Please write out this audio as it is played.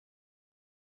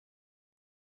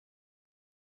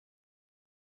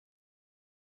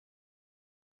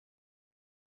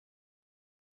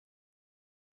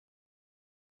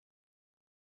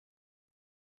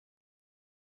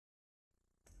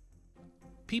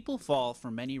People fall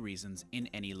for many reasons in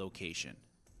any location.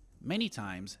 Many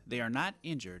times they are not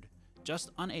injured, just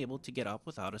unable to get up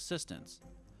without assistance.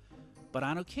 But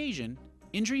on occasion,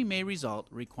 injury may result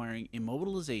requiring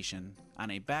immobilization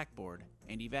on a backboard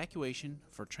and evacuation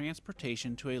for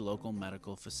transportation to a local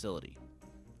medical facility.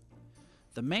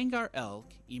 The Mangar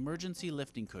ELK emergency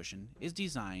lifting cushion is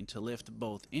designed to lift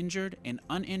both injured and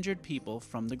uninjured people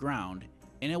from the ground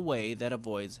in a way that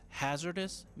avoids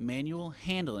hazardous manual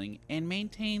handling and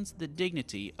maintains the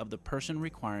dignity of the person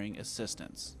requiring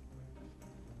assistance.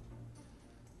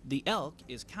 The ELK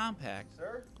is compact,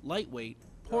 lightweight,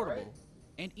 portable,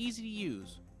 and easy to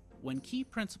use when key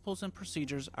principles and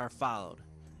procedures are followed.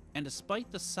 And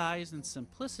despite the size and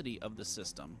simplicity of the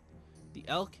system, the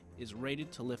ELK is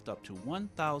rated to lift up to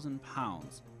 1,000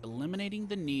 pounds, eliminating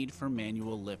the need for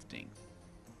manual lifting.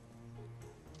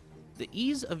 The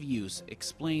ease of use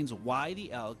explains why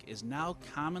the ELK is now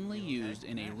commonly used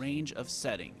in a range of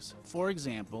settings, for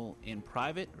example, in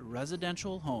private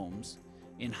residential homes,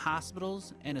 in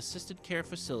hospitals and assisted care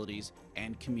facilities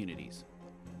and communities.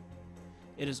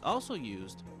 It is also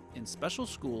used in special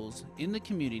schools, in the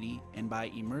community, and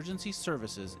by emergency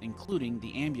services, including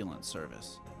the ambulance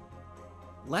service.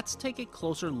 Let's take a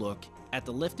closer look at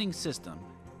the lifting system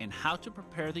and how to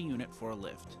prepare the unit for a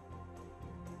lift.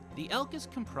 The ELK is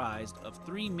comprised of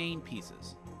three main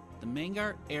pieces: the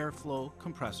Mangar Airflo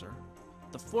compressor,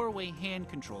 the four-way hand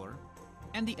controller,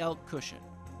 and the ELK cushion.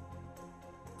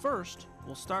 First,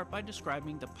 we'll start by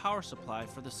describing the power supply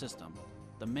for the system,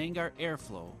 the Mangar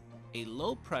Airflo, a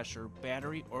low-pressure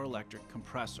battery or electric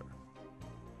compressor.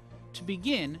 To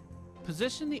begin,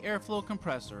 position the Airflo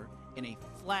compressor in a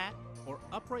flat or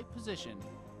upright position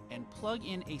and plug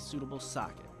in a suitable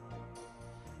socket.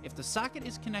 If the socket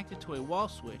is connected to a wall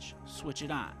switch, switch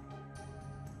it on.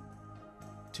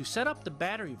 To set up the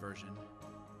battery version,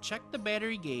 check the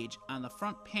battery gauge on the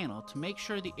front panel to make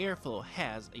sure the Airflo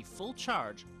has a full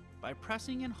charge by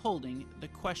pressing and holding the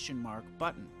question mark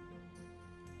button.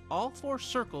 All four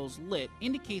circles lit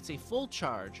indicates a full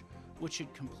charge, which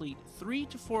should complete 3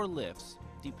 to 4 lifts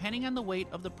depending on the weight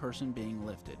of the person being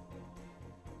lifted.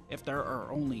 If there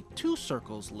are only 2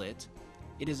 circles lit,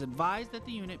 it is advised that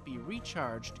the unit be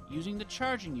recharged using the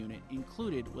charging unit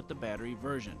included with the battery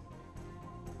version.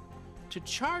 To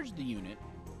charge the unit,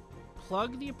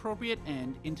 plug the appropriate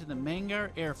end into the Mangar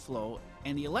Airflo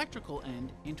and the electrical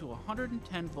end into a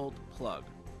 110 volt plug.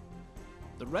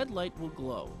 The red light will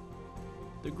glow.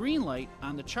 The green light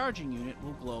on the charging unit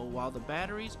will glow while the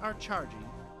batteries are charging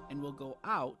and will go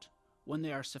out when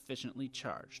they are sufficiently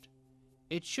charged.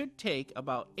 It should take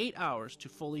about 8 hours to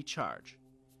fully charge.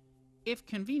 If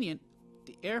convenient,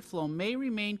 the Airflo may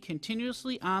remain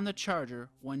continuously on the charger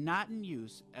when not in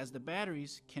use, as the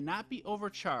batteries cannot be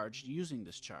overcharged using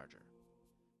this charger.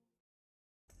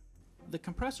 The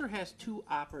compressor has 2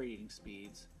 operating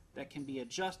speeds that can be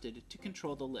adjusted to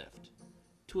control the lift.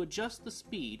 To adjust the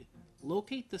speed,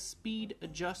 locate the speed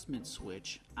adjustment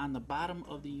switch on the bottom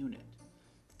of the unit.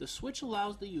 The switch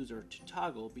allows the user to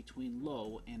toggle between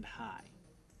low and high.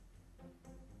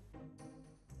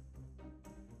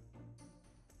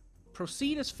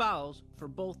 Proceed as follows for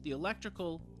both the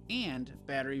electrical and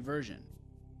battery version.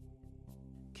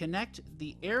 Connect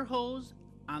the air hose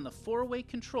on the 4-way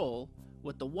control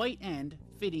with the white end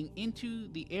fitting into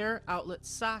the air outlet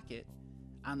socket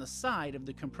on the side of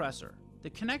the compressor. The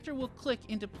connector will click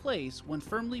into place when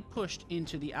firmly pushed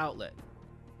into the outlet.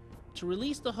 To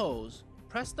release the hose,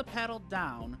 press the paddle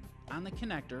down on the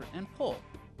connector and pull.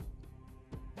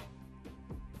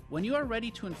 When you are ready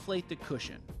to inflate the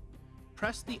cushion,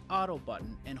 press the auto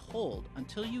button and hold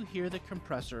until you hear the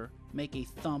compressor make a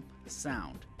thump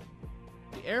sound.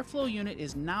 The Airflo unit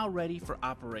is now ready for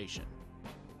operation.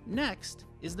 Next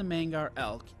is the Mangar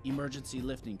ELK emergency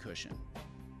lifting cushion.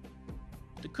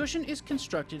 The cushion is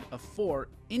constructed of 4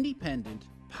 independent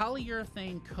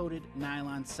polyurethane coated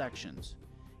nylon sections,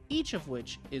 each of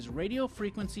which is radio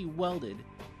frequency welded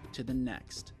to the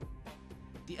next.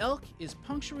 The ELK is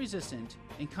puncture resistant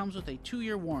and comes with a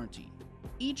 2-year warranty.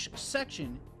 Each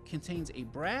section contains a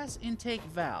brass intake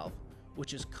valve,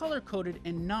 which is color-coded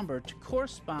and numbered to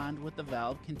correspond with the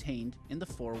valve contained in the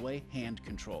 4-way hand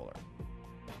controller.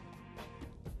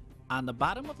 On the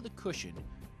bottom of the cushion,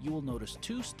 you will notice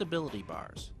 2 stability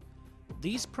bars.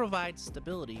 These provide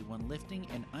stability when lifting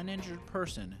an uninjured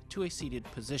person to a seated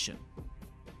position.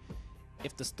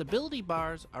 If the stability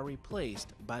bars are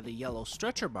replaced by the yellow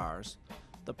stretcher bars,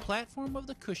 the platform of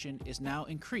the cushion is now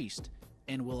increased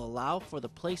and will allow for the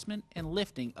placement and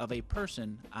lifting of a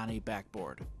person on a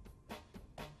backboard.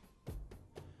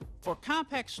 For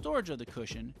compact storage of the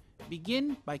cushion,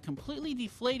 begin by completely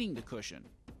deflating the cushion.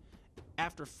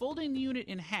 After folding the unit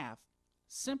in half,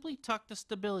 simply tuck the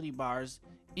stability bars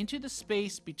into the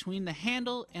space between the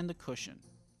handle and the cushion.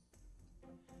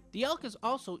 The ELK is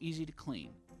also easy to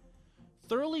clean.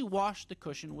 Thoroughly wash the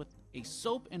cushion with a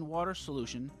soap and water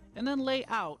solution and then lay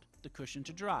out the cushion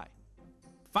to dry.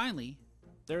 Finally,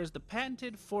 there is the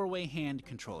patented 4-way hand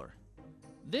controller.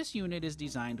 This unit is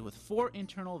designed with 4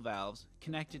 internal valves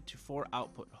connected to 4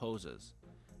 output hoses.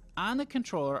 On the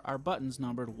controller are buttons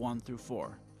numbered 1 through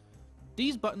 4.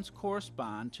 These buttons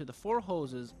correspond to the 4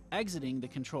 hoses exiting the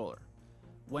controller.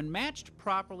 When matched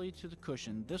properly to the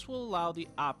cushion, this will allow the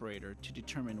operator to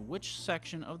determine which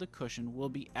section of the cushion will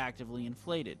be actively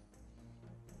inflated.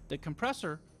 The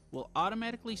compressor will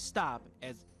automatically stop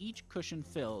as each cushion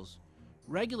fills,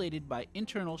 regulated by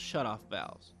internal shutoff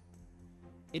valves.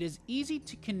 It is easy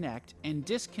to connect and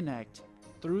disconnect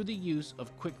through the use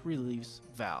of quick release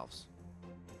valves.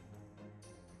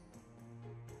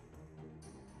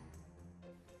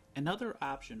 Another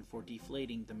option for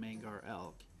deflating the Mangar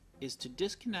ELK is to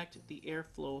disconnect the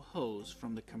airflow hose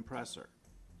from the compressor.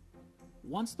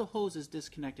 Once the hose is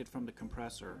disconnected from the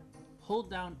compressor, hold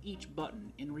down each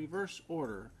button in reverse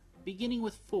order, beginning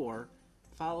with 4,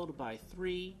 followed by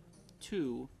 3,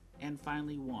 2, and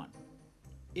finally 1.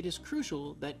 It is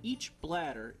crucial that each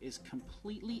bladder is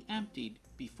completely emptied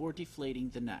before deflating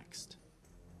the next.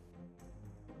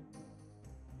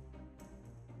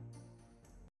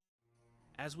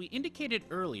 As we indicated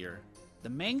earlier, the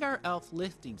Mangar ELK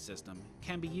lifting system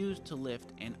can be used to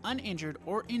lift an uninjured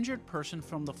or injured person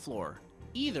from the floor,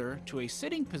 either to a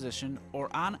sitting position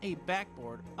or on a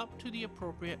backboard up to the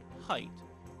appropriate height,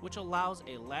 which allows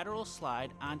a lateral slide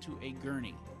onto a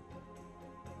gurney.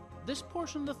 This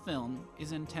portion of the film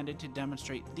is intended to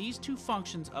demonstrate these 2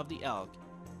 functions of the ELK,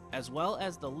 as well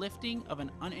as the lifting of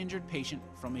an uninjured patient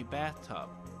from a bathtub.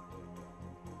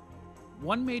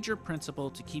 One major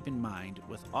principle to keep in mind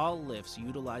with all lifts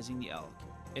utilizing the ELK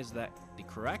is that the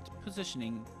correct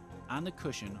positioning on the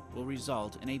cushion will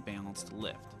result in a balanced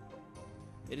lift.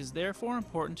 It is therefore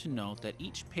important to note that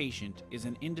each patient is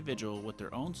an individual with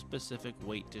their own specific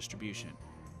weight distribution.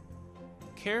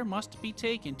 Care must be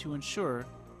taken to ensure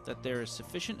that there is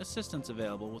sufficient assistance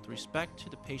available with respect to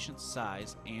the patient's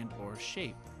size and/or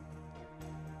shape.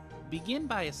 Begin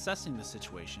by assessing the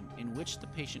situation in which the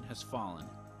patient has fallen,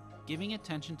 giving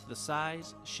attention to the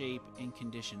size, shape, and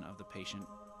condition of the patient,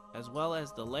 as well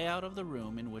as the layout of the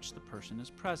room in which the person is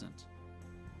present.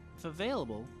 If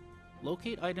available,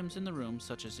 locate items in the room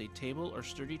such as a table or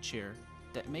sturdy chair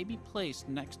that may be placed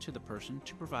next to the person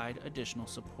to provide additional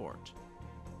support.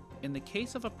 In the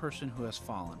case of a person who has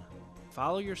fallen,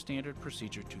 follow your standard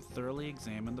procedure to thoroughly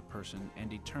examine the person and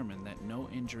determine that no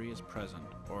injury is present,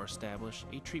 or establish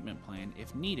a treatment plan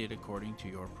if needed according to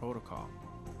your protocol.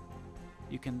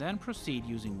 You can then proceed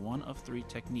using one of 3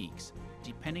 techniques,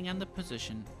 depending on the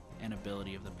position and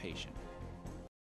ability of the patient.